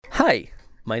Hi,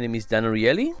 my name is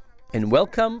Ariely, and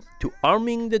welcome to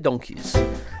Arming the Donkeys,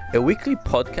 a weekly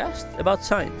podcast about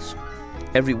science.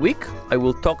 Every week, I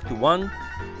will talk to one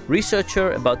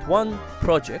researcher about one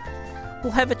project.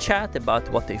 We'll have a chat about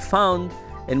what they found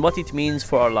and what it means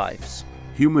for our lives.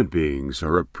 Human beings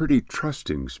are a pretty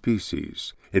trusting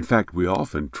species. In fact, we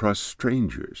often trust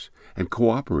strangers and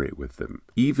cooperate with them,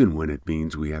 even when it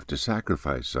means we have to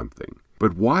sacrifice something.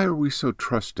 But why are we so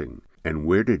trusting, and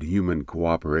where did human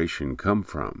cooperation come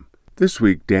from? This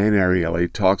week, Dan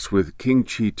Ariely talks with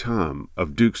King-Chi Tam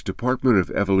of Duke's Department of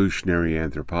Evolutionary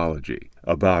Anthropology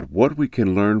about what we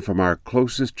can learn from our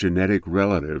closest genetic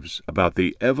relatives about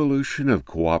the evolution of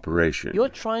cooperation. You're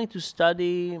trying to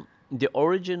study the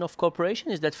origin of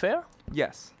cooperation, is that fair?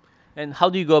 Yes. And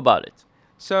how do you go about it?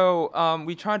 So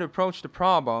we try to approach the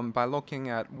problem by looking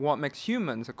at what makes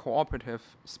humans a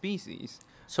cooperative species.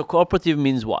 So cooperative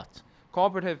means what?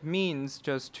 Cooperative means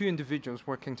just two individuals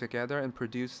working together and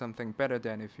produce something better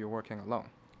than if you're working alone.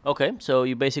 Okay, so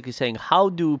you're basically saying how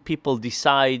do people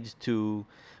decide to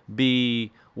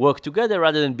work together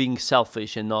rather than being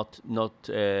selfish and not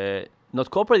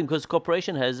cooperating, because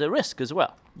cooperation has a risk as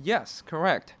well. Yes,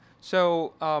 correct.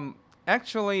 So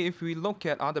actually, if we look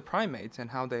at other primates and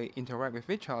how they interact with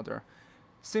each other,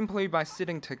 simply by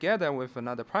sitting together with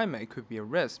another primate could be a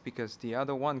risk because the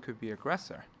other one could be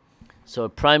aggressor. So a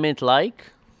primate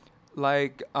like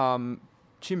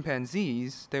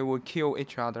chimpanzees, they will kill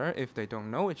each other if they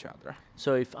don't know each other.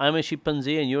 So if I'm a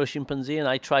chimpanzee and you're a chimpanzee and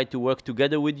I try to work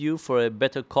together with you for a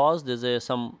better cause, there's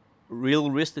some real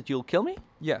risk that you'll kill me?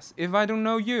 Yes, if I don't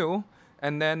know you,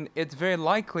 and then it's very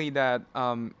likely that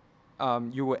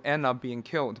you will end up being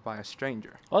killed by a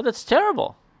stranger. Oh, that's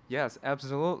terrible. Yes,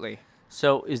 absolutely.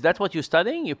 So is that what you're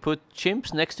studying? You put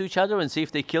chimps next to each other and see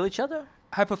if they kill each other?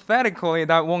 Hypothetically,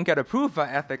 that won't get approved by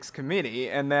ethics committee,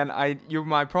 and then you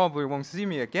might probably won't see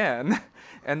me again.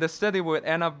 And the study would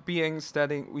end up being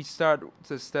we start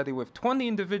the study with 20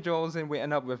 individuals and we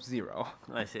end up with 0.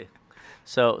 I see.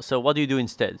 So what do you do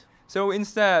instead? So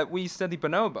instead, we study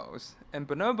bonobos. And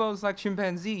bonobos, like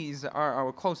chimpanzees, are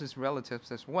our closest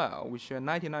relatives as well. We share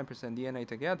 99% DNA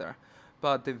together.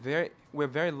 But we're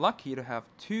very lucky to have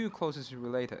two closest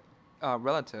related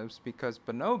relatives because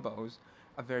bonobos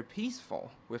are very peaceful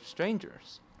with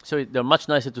strangers. So they're much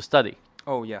nicer to study.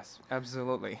 Oh, yes,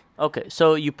 absolutely. Okay,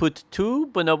 so you put two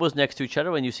bonobos next to each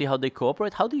other and you see how they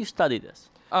cooperate. How do you study this?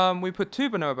 We put two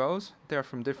bonobos. They're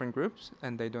from different groups,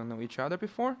 and they don't know each other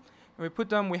before.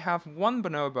 And we have one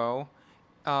bonobo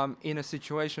in a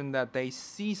situation that they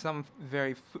see some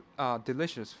very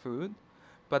delicious food,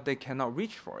 but they cannot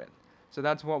reach for it. So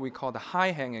that's what we call the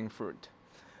high-hanging fruit.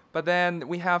 But then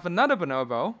we have another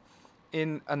bonobo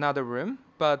in another room,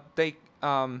 but they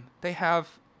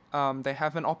have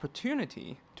an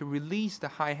opportunity to release the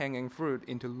high-hanging fruit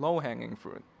into low-hanging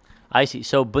fruit. I see.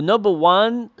 So bonobo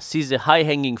 1 sees a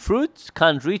high-hanging fruit,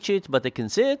 can't reach it, but they can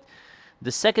see it.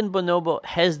 The second bonobo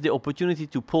has the opportunity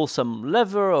to pull some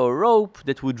lever or rope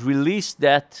that would release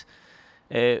that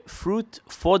fruit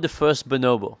for the first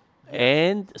bonobo.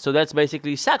 And so that's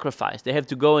basically sacrifice. They have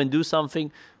to go and do something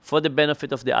for the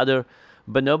benefit of the other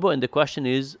bonobo. And the question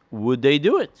is, would they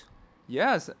do it?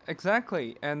 Yes,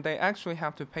 exactly. And they actually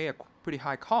have to pay a pretty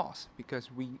high cost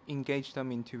because we engage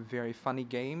them into very funny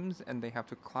games and they have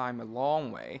to climb a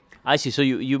long way. I see. So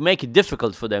you make it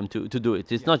difficult for them to do it.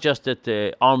 It's not just at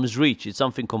arm's reach. It's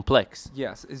something complex.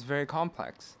 Yes, it's very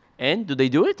complex. And do they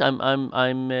do it?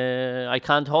 I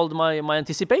can't hold my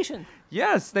anticipation.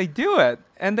 Yes, they do it.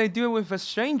 And they do it with a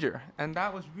stranger. And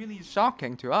that was really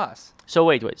shocking to us. So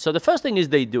wait. So the first thing is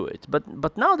they do it.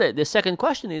 But now the second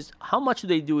question is, how much do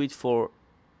they do it for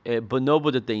a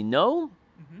bonobo that they know?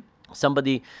 Mm-hmm.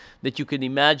 Somebody that you can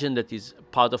imagine that is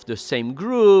part of the same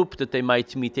group, that they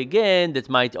might meet again, that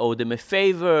might owe them a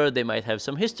favor, they might have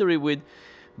some history with,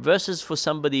 versus for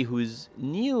somebody who's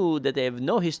new, that they have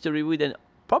no history with and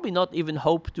probably not even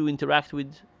hope to interact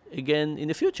with again in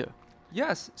the future.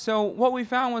 Yes. So what we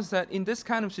found was that in this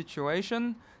kind of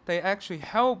situation, they actually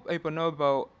help a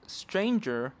bonobo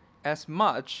stranger as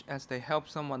much as they help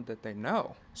someone that they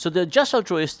know. So they're just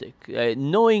altruistic.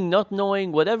 Knowing, not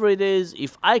knowing, whatever it is,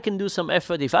 if I can do some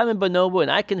effort, if I'm a bonobo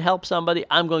and I can help somebody,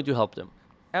 I'm going to help them.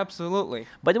 Absolutely.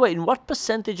 By the way, in what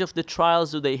percentage of the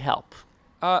trials do they help?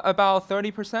 About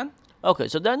 30%. Okay,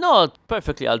 so they're not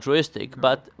perfectly altruistic,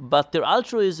 but their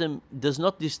altruism does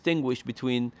not distinguish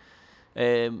between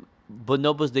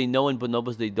bonobos they know and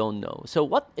bonobos they don't know. So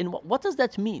what does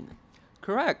that mean?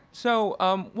 Correct. So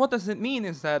what does it mean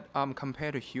is that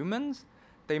compared to humans,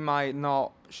 they might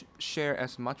not share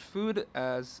as much food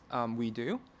as we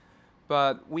do,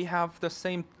 but we have the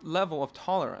same level of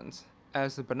tolerance.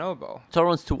 as a bonobo.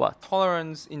 Tolerance to what?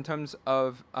 Tolerance in terms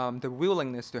of the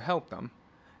willingness to help them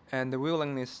and the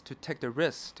willingness to take the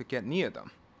risks to get near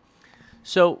them.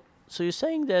 So you're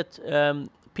saying that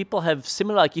people have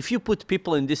similar, like if you put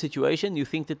people in this situation, you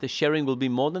think that the sharing will be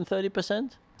more than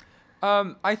 30%?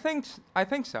 I think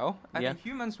so. I Yeah. think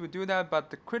humans would do that, but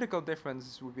the critical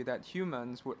difference would be that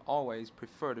humans would always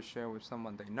prefer to share with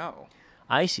someone they know.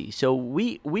 I see. So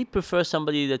we prefer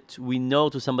somebody that we know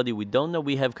to somebody we don't know.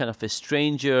 We have kind of a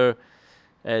stranger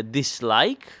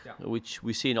dislike, Yeah. which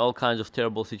we see in all kinds of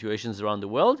terrible situations around the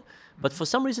world. But for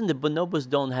some reason, the bonobos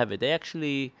don't have it. They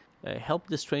actually help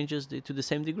the strangers to the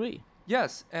same degree.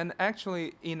 Yes, and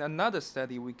actually, in another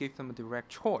study, we gave them a direct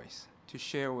choice to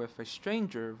share with a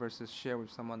stranger versus share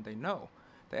with someone they know.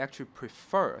 They actually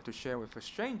prefer to share with a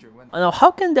stranger when. Now,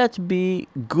 how can that be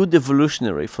good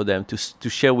evolutionary for them to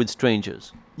share with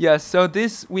strangers? Yes, so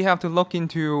this we have to look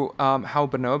into how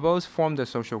bonobos form their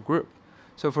social group.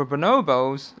 So for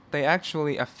bonobos, they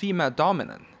actually are female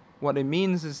dominant. What it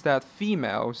means is that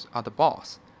females are the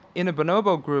boss. In a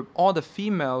bonobo group, all the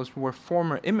females were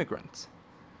former immigrants.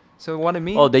 So what it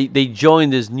means? Oh, they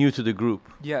joined as new to the group.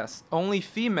 Yes, only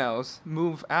females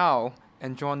move out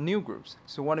and join new groups.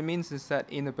 So what it means is that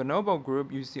in a bonobo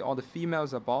group, you see all the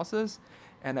females are bosses,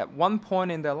 and at one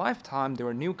point in their lifetime, there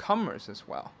were newcomers as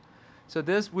well. So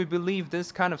we believe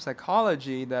this kind of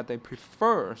psychology that they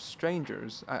prefer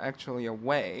strangers are actually a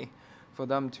way for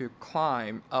them to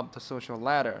climb up the social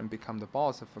ladder and become the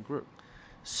boss of a group.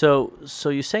 So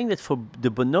you're saying that for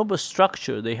the bonobo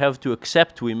structure, they have to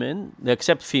accept women, they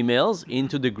accept females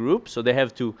into the group, so they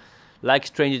have to like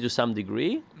strangers to some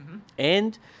degree,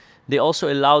 and they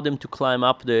also allow them to climb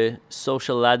up the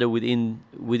social ladder within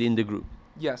the group.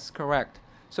 Yes, correct.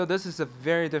 So this is a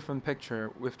very different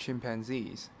picture with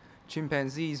chimpanzees.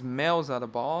 Chimpanzees, males are the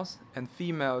boss, and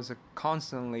females are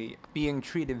constantly being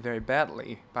treated very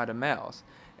badly by the males.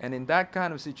 And in that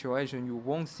kind of situation, you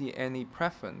won't see any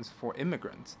preference for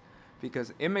immigrants,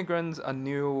 because immigrants are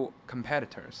new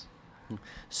competitors.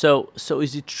 So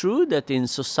is it true that in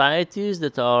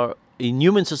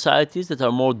human societies that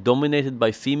are more dominated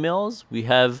by females, we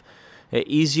have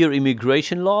easier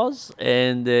immigration laws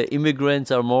and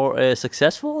immigrants are more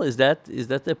successful? Is that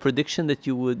a prediction that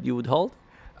you would hold?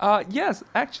 Yes,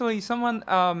 actually,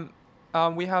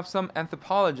 we have some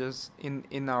anthropologists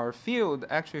in our field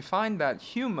actually find that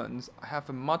humans have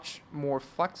a much more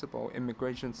flexible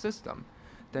immigration system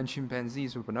than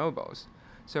chimpanzees or bonobos.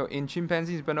 So in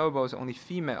chimpanzees, bonobos, only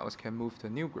females can move to a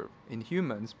new group. In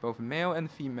humans, both male and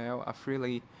female are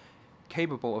freely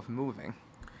capable of moving.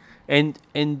 And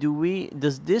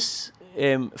does this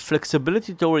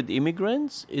flexibility toward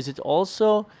immigrants, is it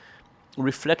also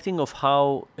reflecting of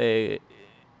how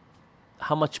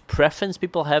much preference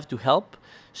people have to help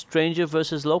stranger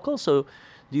versus local? So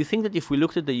do you think that if we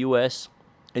looked at the US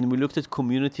and we looked at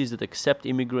communities that accept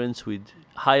immigrants with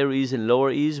higher ease and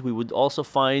lower ease, we would also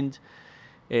find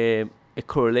a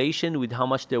correlation with how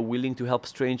much they're willing to help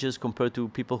strangers compared to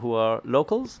people who are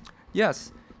locals?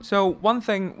 Yes. So one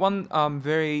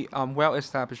very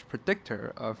well-established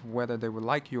predictor of whether they will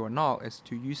like you or not is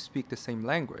you speak the same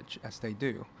language as they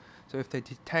do. So if they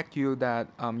detect you that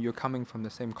you're coming from the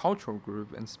same cultural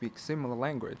group and speak similar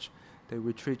language, they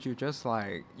will treat you just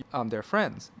like their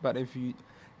friends. But if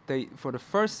for the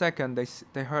first second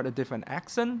they heard a different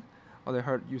accent or they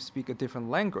heard you speak a different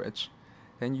language,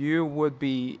 then you would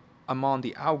be among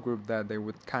the out-group that they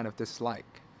would kind of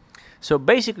dislike. So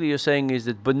basically you're saying is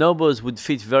that bonobos would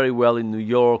fit very well in New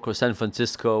York or San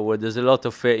Francisco where there's a lot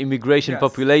of immigration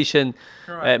population,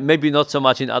 maybe not so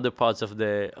much in other parts of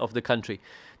the country.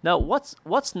 Now,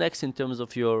 what's next in terms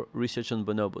of your research on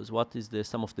bonobos? What is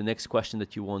some of the next question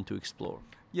that you want to explore?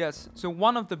 Yes, so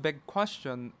one of the big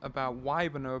questions about why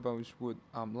bonobos would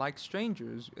like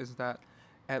strangers is that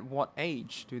at what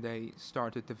age do they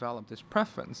start to develop this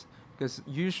preference? Because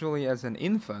usually as an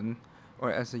infant or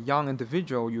as a young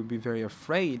individual, you'll be very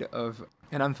afraid of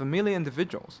an unfamiliar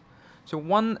individuals. So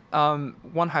one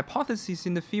hypothesis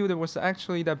in the field was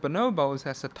actually that bonobos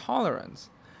has a tolerance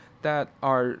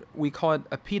we call it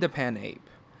a Peter Pan ape.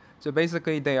 So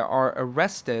basically they are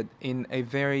arrested in a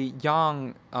very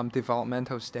young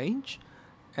developmental stage,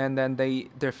 and then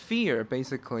their fear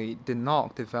basically did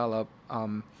not develop,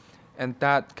 and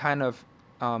that kind of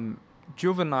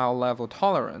juvenile level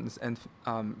tolerance and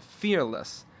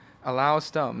fearless allows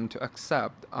them to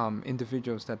accept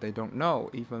individuals that they don't know,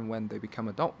 even when they become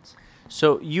adults.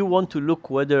 So you want to look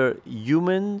whether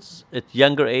humans at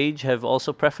younger age have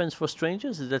also preference for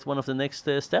strangers? Is that one of the next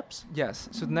steps? Yes.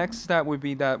 So the next step would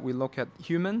be that we look at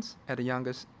humans at a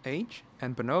younger age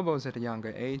and bonobos at a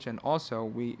younger age, and also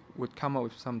we would come up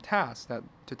with some tasks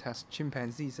to test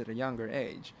chimpanzees at a younger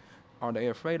age. Are they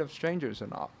afraid of strangers or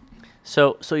not?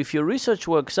 So if your research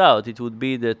works out, it would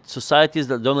be that societies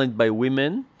that are dominated by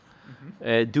women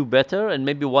do better, and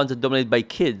maybe ones that are dominated by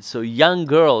kids. So young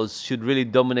girls should really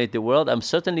dominate the world. I'm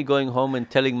certainly going home and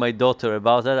telling my daughter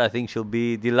about that. I think she'll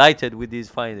be delighted with these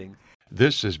findings.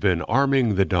 This has been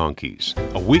Arming the Donkeys,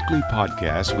 a weekly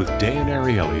podcast with Dan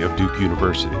Ariely of Duke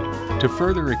University. To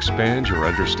further expand your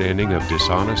understanding of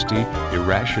dishonesty,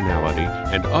 irrationality,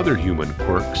 and other human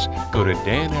quirks, go to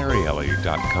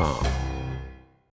danariely.com.